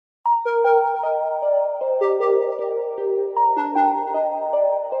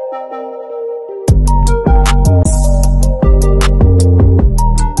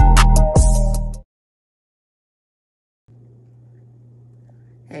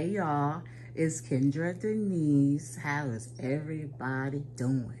Hey y'all, it's Kendra Denise. How is everybody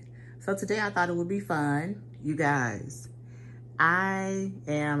doing? So today I thought it would be fun. You guys, I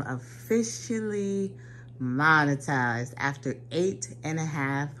am officially monetized after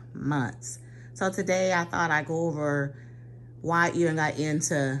 8.5 months. So today I thought I'd go over why I even got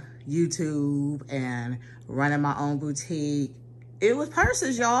into YouTube and running my own boutique. It was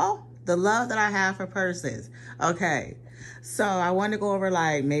purses, y'all. The love that I have for purses. Okay, so I want to go over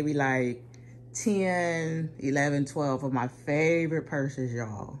maybe 10, 11, 12 of my favorite purses,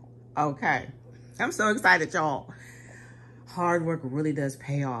 y'all. Okay, I'm so excited, y'all. Hard work really does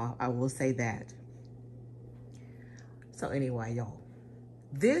pay off. I will say that. So anyway, y'all,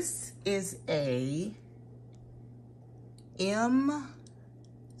 this is a MCM.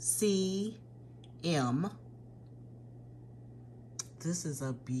 This is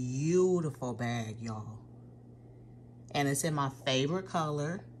a beautiful bag, y'all. And it's in my favorite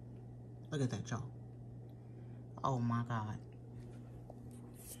color. Look at that, y'all. Oh my God.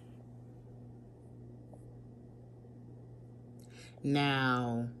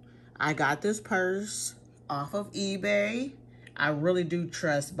 Now, I got this purse off of eBay. I really do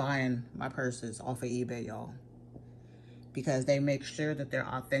trust buying my purses off of eBay, y'all, because they make sure that they're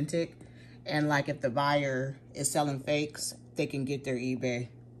authentic. And like if the buyer is selling fakes, they can get their eBay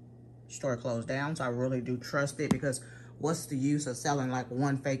store closed down. So I really do trust it, because what's the use of selling like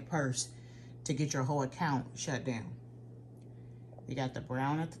one fake purse to get your whole account shut down? You got the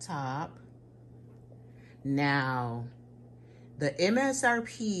brown at the top. Now, the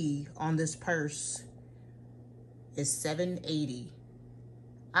MSRP on this purse is $780.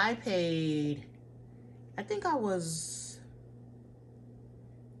 I paid, I think I was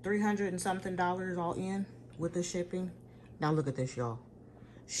 $300 and something all in with the shipping. Now look at this, y'all.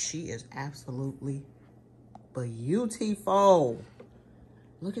 She is absolutely beautiful.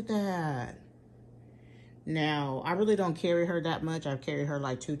 Look at that. Now, I really don't carry her that much. I've carried her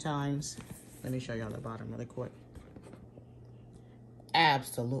like 2 times. Let me show y'all the bottom really quick.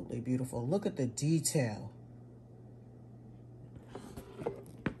 Absolutely beautiful. Look at the detail.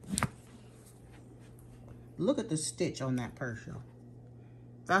 Look at the stitch on that purse, y'all.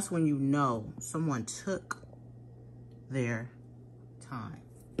 That's when you know someone took their time.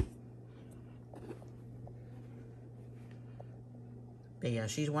 But yeah,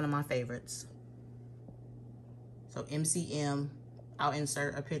 she's one of my favorites. So MCM, I'll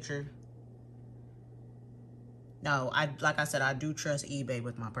insert a picture. No, like I said, I do trust eBay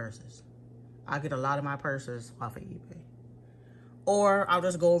with my purses. I get a lot of my purses off of eBay. Or I'll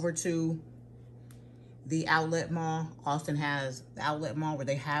just go over to the outlet mall. Austin has the outlet mall where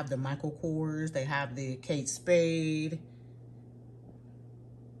they have the Michael Kors, they have the Kate Spade,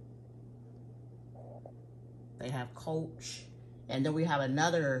 they have Coach, and then we have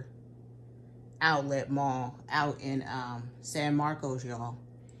another outlet mall out in San Marcos, y'all.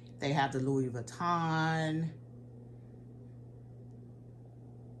 They have the Louis Vuitton,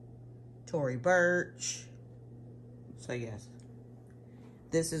 Tory Burch. So yes,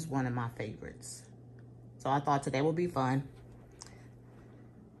 this is one of my favorites. So I thought today would be fun,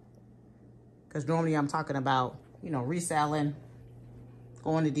 because normally I'm talking about, reselling,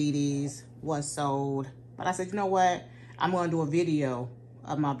 going to DD's, what's sold. But I said, you know what? I'm going to do a video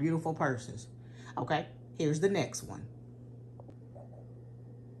of my beautiful purses. Okay, here's the next one.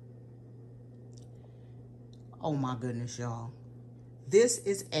 Oh my goodness, y'all. This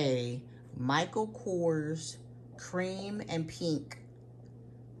is a Michael Kors cream and pink.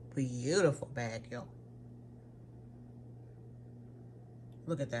 Beautiful bag, y'all.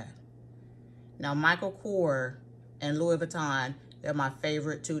 Look at that. Now, Michael Kors and Louis Vuitton, they're my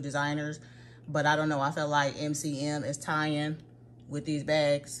favorite 2 designers. But I don't know, I feel like MCM is tying with these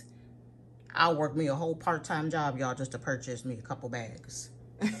bags. I'll work me a whole part-time job, y'all, just to purchase me a couple bags.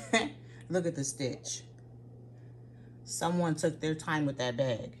 Look at the stitch. Look took their time with that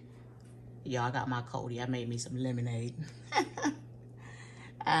bag. Y'all, I got my Cody. I made me some lemonade.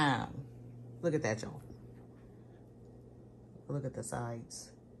 Look at that, y'all. Look at the sides.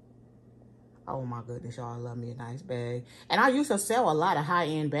 Oh my goodness, y'all, I love me a nice bag. And I used to sell a lot of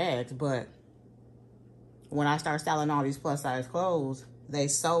high-end bags, but when I started selling all these plus-size clothes, they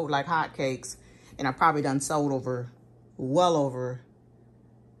sold like hotcakes. And I probably done sold well over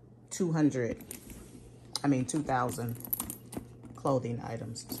 2,000 clothing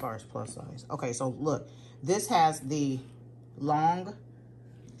items as far as plus size. Okay, so look, this has the long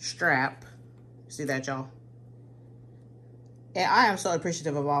strap. See that, y'all? And I am so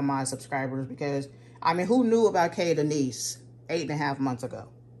appreciative of all my subscribers, because, who knew about Kay Denise 8.5 months ago?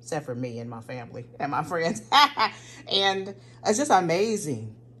 Except for me and my family and my friends. And it's just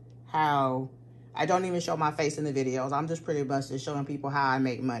amazing how I don't even show my face in the videos. I'm just pretty much just showing people how I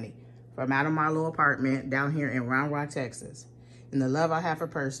make money from out of my little apartment down here in Round Rock, Texas. And the love I have for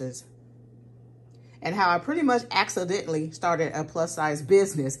purses. And how I pretty much accidentally started a plus size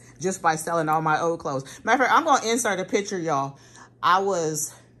business just by selling all my old clothes. Matter of fact, I'm gonna insert a picture, y'all. I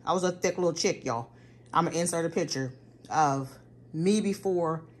was a thick little chick, y'all. I'm gonna insert a picture of me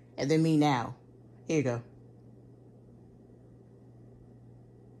before and then me now. Here you go.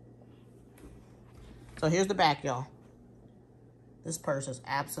 So here's the back, y'all. This purse is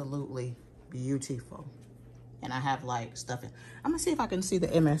absolutely beautiful. And I have like stuff in. I'm gonna see if I can see the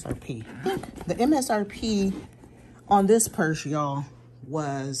MSRP. I think the MSRP on this purse, y'all,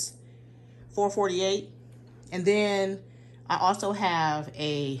 was $448. And then I also have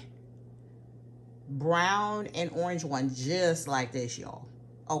a brown and orange one just like this, y'all.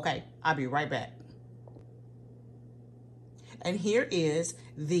 Okay, I'll be right back. And here is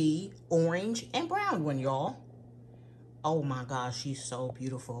the orange and brown one, y'all. Oh my gosh, she's so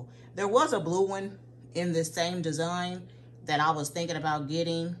beautiful. There was a blue one in this same design that I was thinking about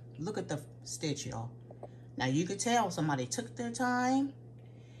getting. Look at the stitch, y'all. Now you could tell somebody took their time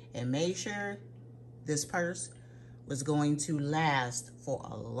and made sure this purse was going to last for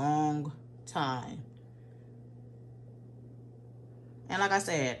a long time. And like I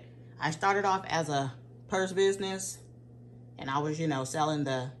said, I started off as a purse business, and I was, you know, selling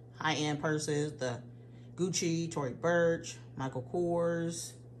the high-end purses, the Gucci, Tory Burch, Michael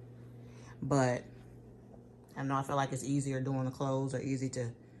Kors. But I know I feel like it's easier doing the clothes, or easy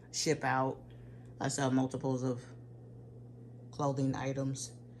to ship out. I sell multiples of clothing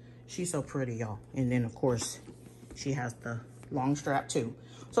items. She's so pretty, y'all. And then, of course, she has the long strap, too.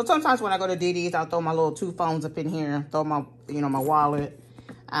 So sometimes when I go to DD's, I'll throw my little 2 phones up in here, throw my, you know, my wallet,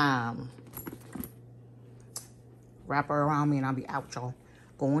 wrap her around me, and I'll be out, y'all,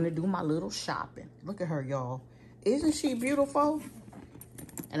 going to do my little shopping. Look at her, y'all. Isn't she beautiful?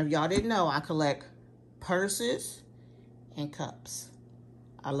 And if y'all didn't know, I collect purses and cups.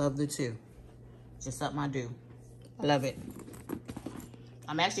 I love the two. Just something I do. I love it.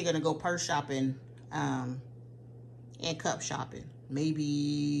 I'm actually going to go purse shopping and cup shopping.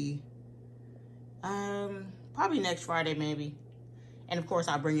 Maybe, probably next Friday, maybe. And of course,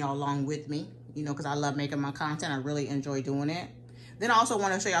 I'll bring y'all along with me, you know, because I love making my content. I really enjoy doing it. Then I also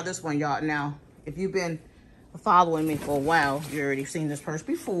want to show y'all this one, y'all. Now, if you've been following me for a while, you already seen this purse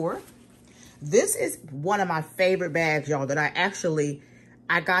before. This is one of my favorite bags, y'all, that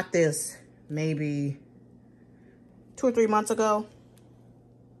I got this maybe 2 or 3 months ago.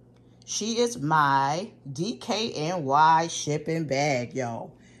 She is my DKNY shipping bag,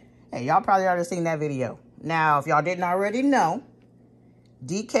 y'all. Hey, y'all probably already seen that video. Now, if y'all didn't already know,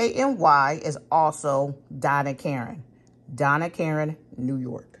 DKNY is also Donna Karan. Donna Karan, New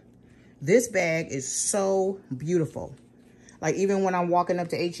York. This bag is so beautiful. Like, even when I'm walking up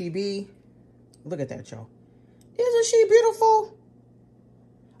to HEB, look at that, y'all. Isn't she beautiful?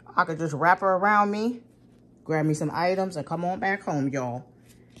 I could just wrap her around me, grab me some items, and come on back home, y'all.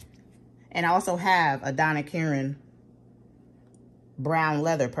 And I also have a Donna Karan brown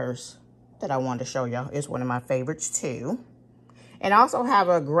leather purse that I wanted to show y'all. It's one of my favorites, too. And I also have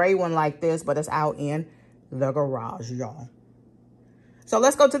a gray one like this, but it's out in the garage, y'all. So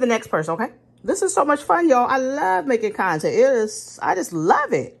let's go to the next purse, okay? This is so much fun, y'all. I love making content. I just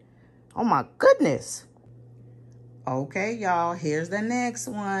love it. Oh, my goodness. Okay, y'all, here's the next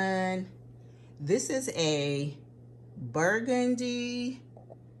one. This is a burgundy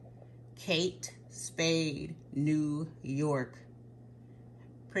Kate Spade, New York.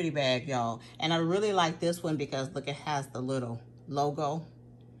 Pretty bag, y'all. And I really like this one because, look, it has the little logo.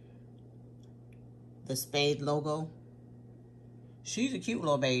 The Spade logo. She's a cute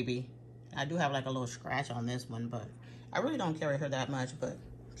little baby. I do have like a little scratch on this one, but I really don't carry her that much, but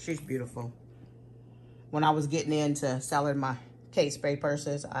she's beautiful. When I was getting into selling my Kate Spade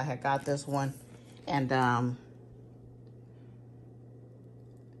purses, I had got this one, and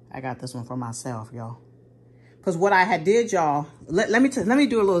I got this one for myself, y'all. Because what I had did, y'all, let me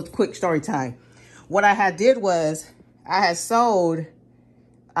do a little quick story time. What I had did was I had sold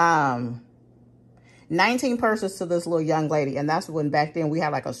 19 purses to this little young lady, and that's when back then we had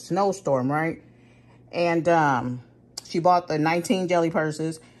like a snowstorm, right? And she bought the 19 jelly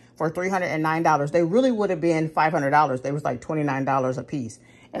purses for $309. They really would have been $500. They was like $29 a piece.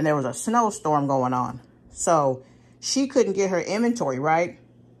 And there was a snowstorm going on. So she couldn't get her inventory, right?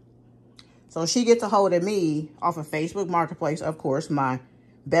 So she gets a hold of me off of Facebook Marketplace, of course, my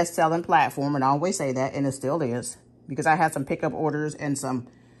best-selling platform. And I always say that, and it still is. Because I had some pickup orders and some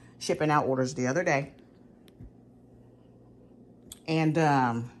shipping out orders the other day. And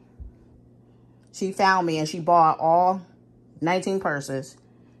She found me and she bought all 19 purses.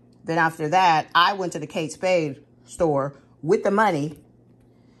 Then after that, I went to the Kate Spade store with the money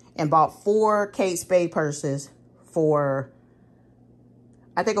and bought 4 Kate Spade purses for,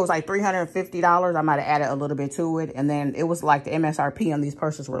 I think it was like $350. I might have added a little bit to it. And then it was like the MSRP on these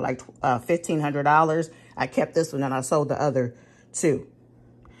purses were like $1,500. I kept this one and I sold the other 2.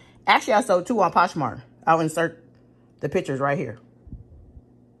 Actually, I sold 2 on Poshmark. I'll insert the pictures right here.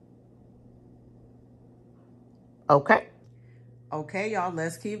 Okay. Okay, y'all,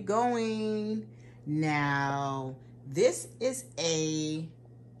 let's keep going. Now, this is a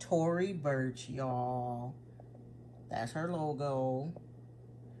Tory Burch, y'all. That's her logo.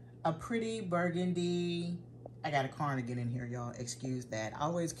 A pretty burgundy. I got a cardigan in here, y'all. Excuse that. I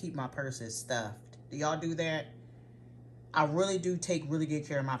always keep my purses stuffed. Do y'all do that? I really do take really good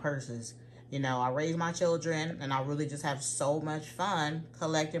care of my purses. You know, I raise my children, and I really just have so much fun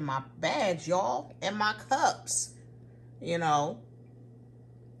collecting my bags, y'all, and my cups. You know,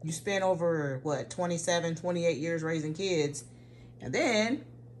 you spend over, what, 27, 28 years raising kids, and then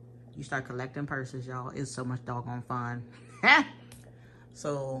you start collecting purses, y'all. It's so much doggone fun.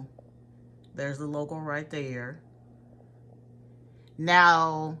 So, there's the logo right there.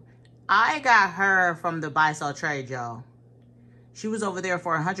 Now, I got her from the Buy Sell Trade, y'all. She was over there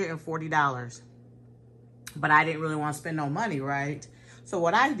for $140. But I didn't really want to spend no money, right? So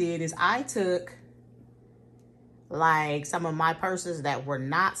what I did is I took like some of my purses that were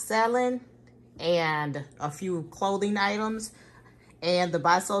not selling and a few clothing items, and the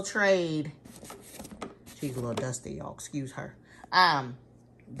Buy Sell Trade, she's a little dusty, y'all, excuse her.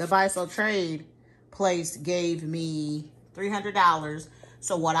 The Buy Sell Trade place gave me $300.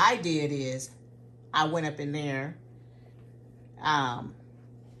 So what I did is I went up in there and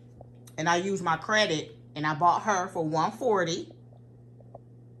I used my credit and I bought her for $140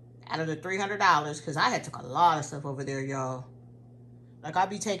 out of the $300 because I had took a lot of stuff over there, y'all. Like, I'll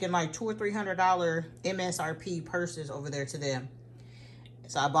be taking like $200 or $300 MSRP purses over there to them.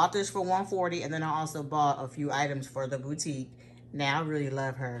 So I bought this for $140, and then I also bought a few items for the boutique. Now, I really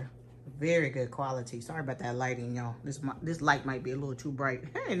love her. Very good quality. Sorry about that lighting, y'all. This light might be a little too bright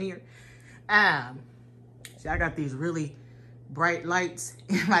in here. See, I got these really bright lights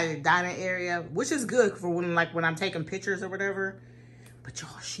in my dining area, which is good for when I'm taking pictures or whatever. But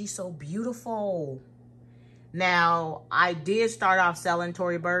y'all, she's so beautiful. Now, I did start off selling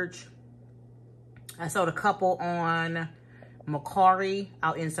Tory Burch. I sold a couple on Macari.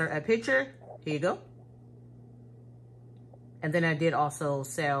 I'll insert a picture. Here you go. And then I did also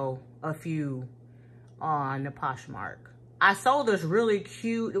sell a few on the Poshmark. I sold this really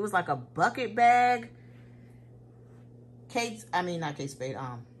cute, it was like a bucket bag. Not Kate Spade,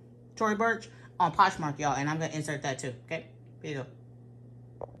 Tory Burch on Poshmark, y'all. And I'm going to insert that too, okay? Here you go.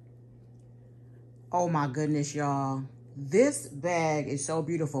 Oh my goodness, y'all. This bag is so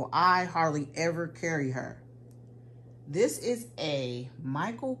beautiful. I hardly ever carry her. This is a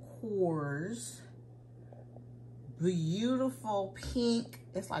Michael Kors beautiful pink.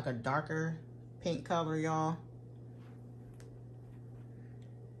 It's like a darker pink color, y'all.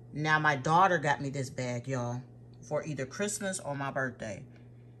 Now, my daughter got me this bag, y'all, for either Christmas or my birthday.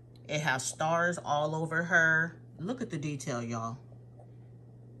 It has stars all over her. Look at the detail, y'all.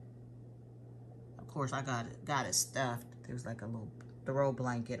 Of course, I got it stuffed. There's like a little throw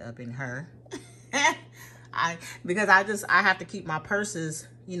blanket up in her. Because I have to keep my purses,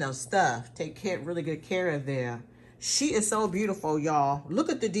 you know, stuffed. Take really good care of them. She is so beautiful, y'all. Look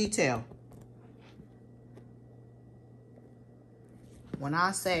at the detail. When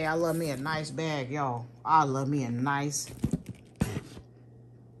I say I love me a nice bag, y'all, I love me a nice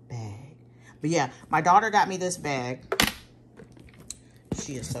bag. But yeah, my daughter got me this bag.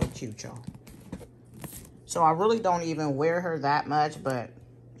 She is so cute, y'all. So I really don't even wear her that much, but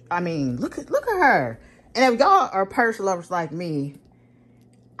I mean, look at her. And if y'all are purse lovers like me,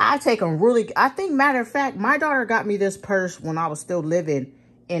 I take them really, I think, matter of fact, my daughter got me this purse when I was still living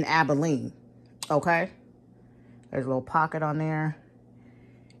in Abilene, okay? There's a little pocket on there.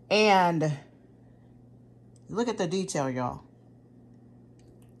 And look at the detail, y'all.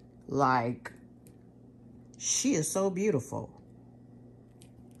 Like, she is so beautiful.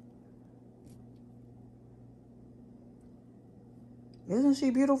 Isn't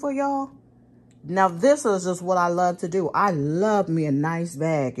she beautiful, y'all? Now, this is just what I love to do. I love me a nice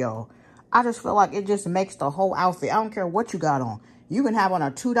bag, y'all. I just feel like it just makes the whole outfit. I don't care what you got on. You can have on a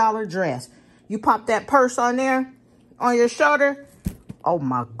 $2 dress. You pop that purse on there, on your shoulder. Oh,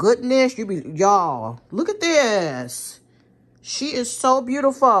 my goodness. Y'all, look at this. She is so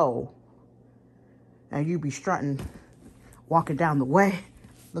beautiful. And you be strutting, walking down the way.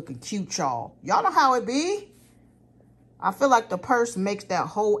 Looking cute, y'all. Y'all know how it be. I feel like the purse makes that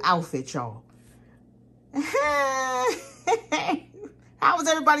whole outfit, y'all. How is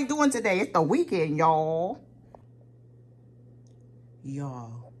everybody doing today? It's the weekend, y'all.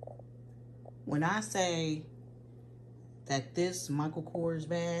 Y'all, when I say that this Michael Kors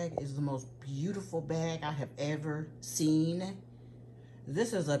bag is the most beautiful bag I have ever seen.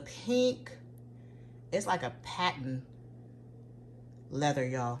 This is a pink, it's like a patent leather,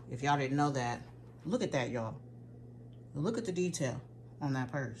 y'all. If y'all didn't know that, look at that, y'all. Look at the detail on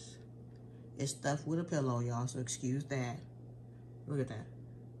that purse. It's stuffed with a pillow, y'all, so excuse that. Look at that.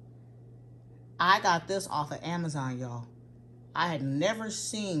 I got this off of Amazon, y'all. I had never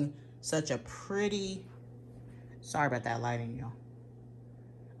seen such a pretty, sorry about that lighting, y'all.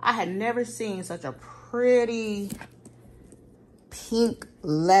 I had never seen such a pretty pink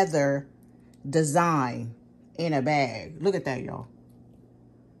leather design in a bag. Look at that, y'all.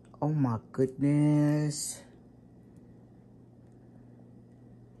 Oh my goodness.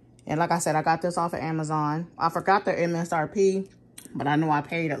 And like I said, I got this off of Amazon. I forgot the MSRP, but I know I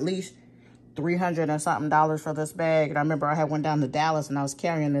paid at least $300 and something for this bag. And I remember I had went down to Dallas and I was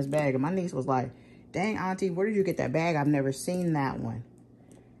carrying this bag, and my niece was like, dang, auntie, where did you get that bag? I've never seen that one.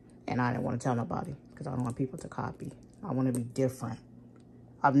 And I didn't want to tell nobody because I don't want people to copy. I want to be different.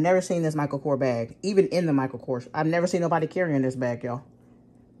 I've never seen this Michael Kors bag, even in the Michael Kors. I've never seen nobody carrying this bag, y'all.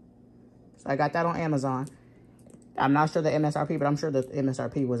 So I got that on Amazon. I'm not sure the MSRP, but I'm sure the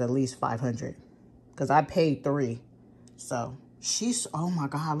MSRP was at least $500 because I paid $3. So she's, oh my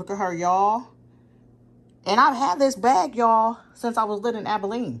God, look at her, y'all. And I've had this bag, y'all, since I was living in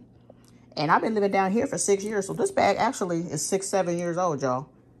Abilene. And I've been living down here for 6 years. So this bag actually is 6, 7 years old, y'all.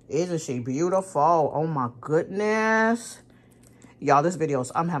 Isn't she beautiful? Oh my goodness. Y'all, this video,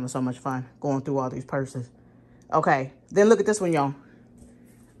 I'm having so much fun going through all these purses. Okay, then look at this one, y'all.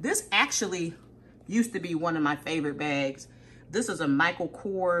 This actually used to be one of my favorite bags. This is a Michael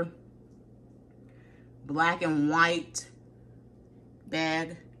Kors black and white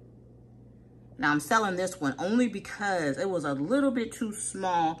bag. Now I'm selling this one only because it was a little bit too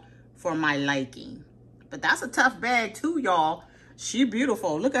small for my liking. But that's a tough bag too, y'all. She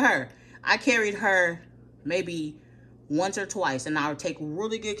beautiful. Look at her. I carried her maybe once or twice, and I would take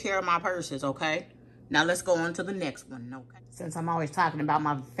really good care of my purses, okay? Now let's go on to the next one, okay? Since I'm always talking about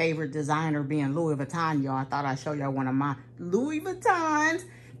my favorite designer being Louis Vuitton, y'all, I thought I'd show y'all one of my Louis Vuittons.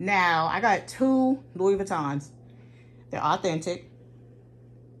 Now, I got 2 Louis Vuittons. They're authentic.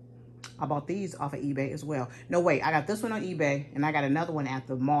 I bought these off of eBay as well. No, wait, I got this one on eBay, and I got another one at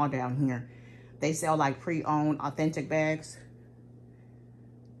the mall down here. They sell like pre-owned authentic bags.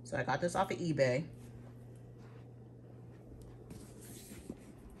 So I got this off of eBay.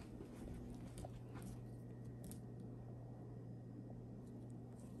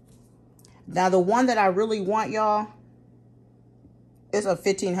 Now, the one that I really want, y'all, is a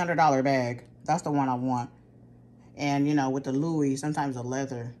 $1,500 bag. That's the one I want. And, you know, with the Louis, sometimes the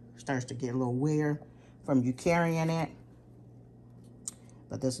leather starts to get a little weird from you carrying it.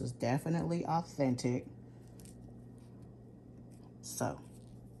 But this is definitely authentic. So,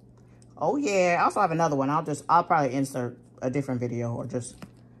 oh yeah, I also have another one. I'll probably insert a different video or just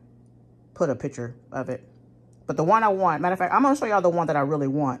put a picture of it. But the one I want, matter of fact, I'm gonna show y'all the one that I really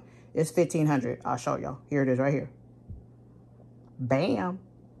want. It's $1,500. I'll show y'all. Here it is right here. Bam.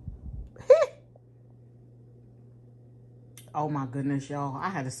 Oh my goodness, y'all. I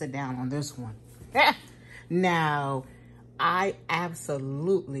had to sit down on this one. Now, I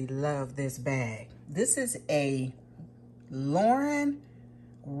absolutely love this bag. This is a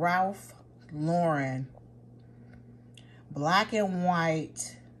Ralph Lauren black and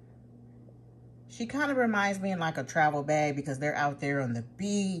white. She kind of reminds me of like a travel bag because they're out there on the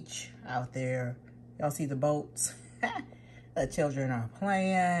beach, out there. Y'all see the boats? The children are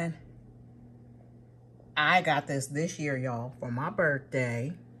playing. I got this year, y'all, for my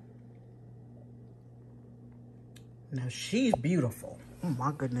birthday. Now, she's beautiful. Oh,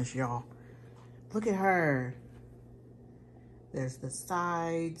 my goodness, y'all. Look at her. There's the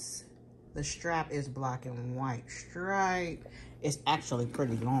sides. The strap is black and white stripe. It's actually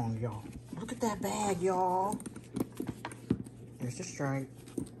pretty long, y'all. Look at that bag, y'all. There's the strap.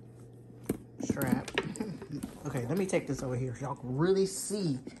 Okay, let me take this over here so y'all can really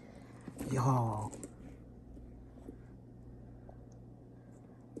see, y'all.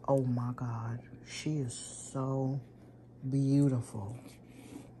 Oh my God, she is so beautiful.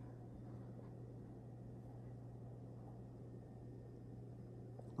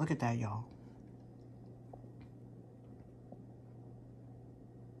 Look at that, y'all.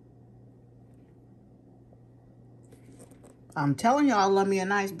 I'm telling y'all, I love me a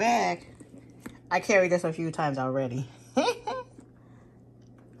nice bag. I carried this a few times already.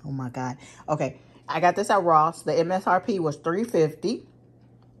 Oh my God. Okay, I got this at Ross. The MSRP was $3.50.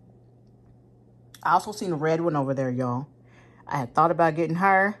 I also seen a red one over there, y'all. I had thought about getting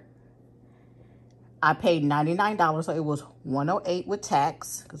her. I paid $99, so it was $108 with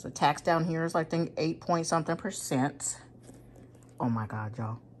tax, because the tax down here is, I think, 8 point something %. Oh my God,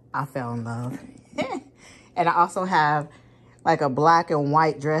 y'all. I fell in love. And I also have like a black and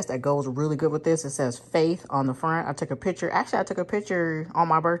white dress that goes really good with this. It says Faith on the front. I took a picture. Actually, I took a picture on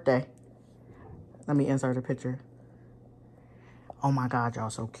my birthday. Let me insert a picture. Oh my God,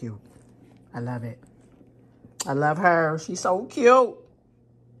 y'all, so cute. I love it. I love her. She's so cute.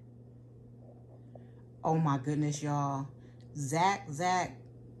 Oh my goodness, y'all. Zach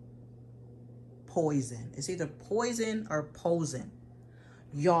Poison. It's either Poison or Posen.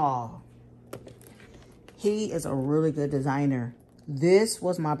 Y'all, he is a really good designer. This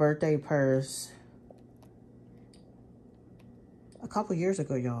was my birthday purse a couple years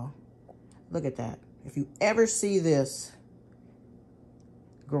ago, y'all. Look at that. If you ever see this,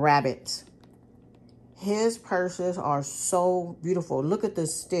 grab it. His purses are so beautiful. Look at the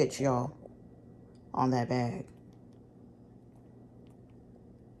stitch, y'all, on that bag.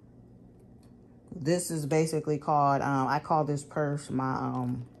 This is basically called, I call this purse my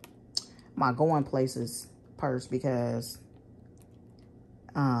my going places purse, because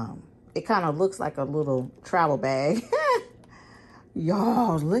it kind of looks like a little travel bag.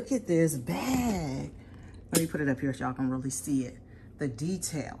 Y'all, look at this bag. Let me put it up here so y'all can really see it. The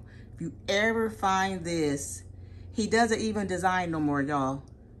detail. If you ever find this, he doesn't even design no more, y'all.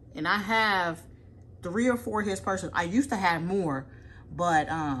 And I have 3 or 4 of his purses. I used to have more, but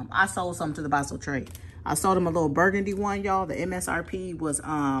I sold some to the Buy Sell Trade. I sold him a little burgundy one, y'all. The MSRP was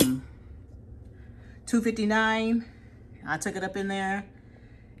 $2.59. I took it up in there.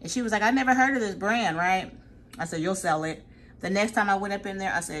 And she was like, I never heard of this brand, right? I said, you'll sell it. The next time I went up in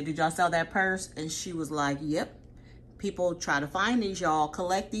there, I said, did y'all sell that purse? And she was like, yep. People try to find these, y'all.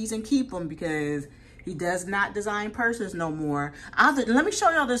 Collect these and keep them, because he does not design purses no more. Let me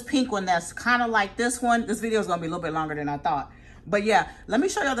show y'all this pink one that's kind of like this one. This video is going to be a little bit longer than I thought. But yeah, let me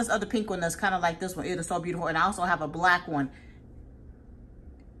show y'all this other pink one that's kind of like this one. It is so beautiful. And I also have a black one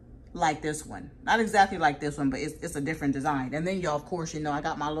like this one. Not exactly like this one, but it's a different design. And then y'all, of course, you know, I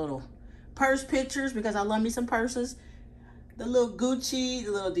got my little purse pictures, because I love me some purses. The little Gucci,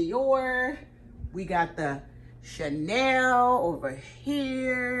 the little Dior. We got the Chanel over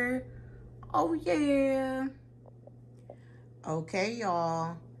here. Oh yeah. Okay,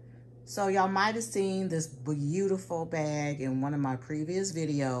 y'all. So y'all might have seen this beautiful bag in one of my previous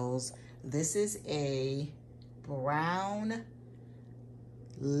videos. This is a brown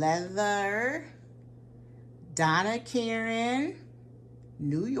leather Donna Karan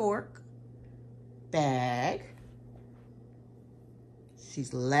New York bag.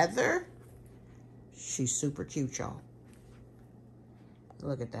 She's leather. She's super cute, y'all.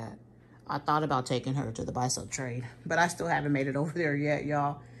 Look at that. I thought about taking her to the Buy Sell Trade, but I still haven't made it over there yet,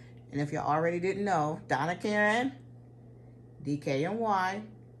 y'all. And if you already didn't know, Donna Karan, DKNY,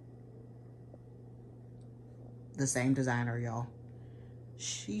 the same designer, y'all.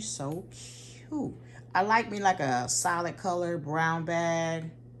 She's so cute. I like me like a solid color brown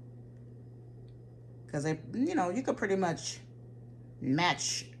bag, because you know, you could pretty much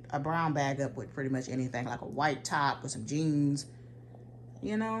match a brown bag up with pretty much anything, like a white top with some jeans,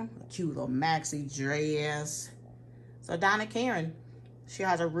 you know, a cute little maxi dress. So Donna Karan, she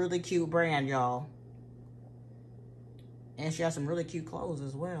has a really cute brand, y'all. And she has some really cute clothes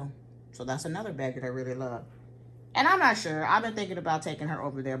as well. So that's another bag that I really love. And I'm not sure. I've been thinking about taking her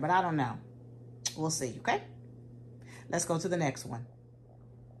over there, but I don't know. We'll see, okay? Let's go to the next one.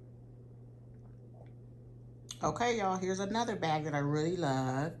 Okay, y'all, here's another bag that I really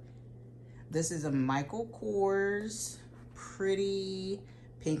love. This is a Michael Kors pretty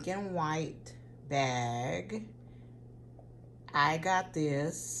pink and white bag. I got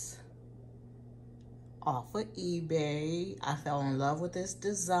this off of eBay. I fell in love with this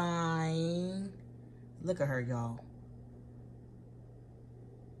design. Look at her, y'all.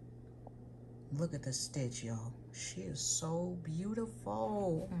 Look at the stitch, y'all. She is so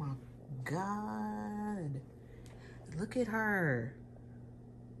beautiful. Oh my God. Look at her.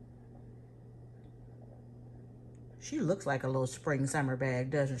 She looks like a little spring summer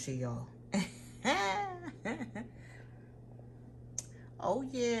bag, doesn't she, y'all? Oh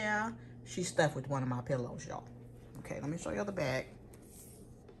yeah. She's stuffed with one of my pillows, y'all. Okay, let me show y'all the bag.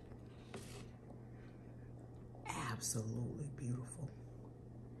 Absolutely beautiful.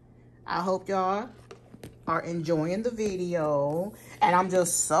 I hope y'all are enjoying the video. And I'm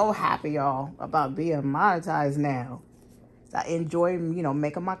just so happy, y'all, about being monetized now. I enjoy, you know,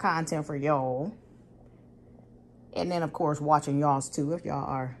 making my content for y'all. And then, of course, watching y'all's too, if y'all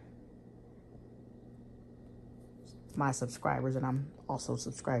are my subscribers. And I'm also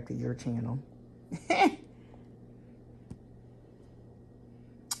subscribed to your channel.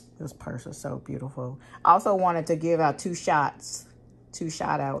 This purse is so beautiful. I also wanted to give out two shout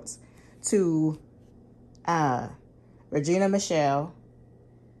outs to Regina Michelle.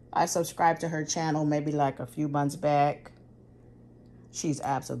 I subscribed to her channel maybe like a few months back. She's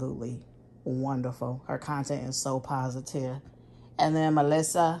absolutely wonderful. Her content is so positive. And then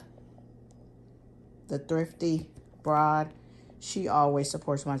Melissa, the thrifty broad, she always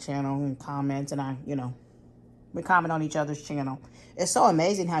supports my channel and comments, and we comment on each other's channel. It's so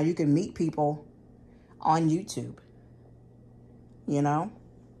amazing how you can meet people on YouTube. You know?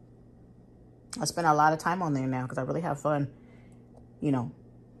 I spend a lot of time on there now because I really have fun, you know,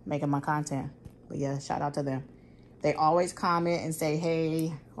 making my content. But yeah, shout out to them. They always comment and say,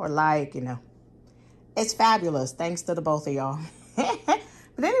 hey, or like, you know. It's fabulous. Thanks to the both of y'all.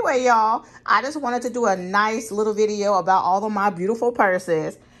 But anyway, y'all, I just wanted to do a nice little video about all of my beautiful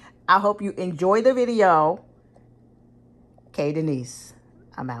purses. I hope you enjoy the video. K Denise,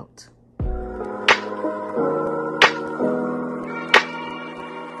 I'm out.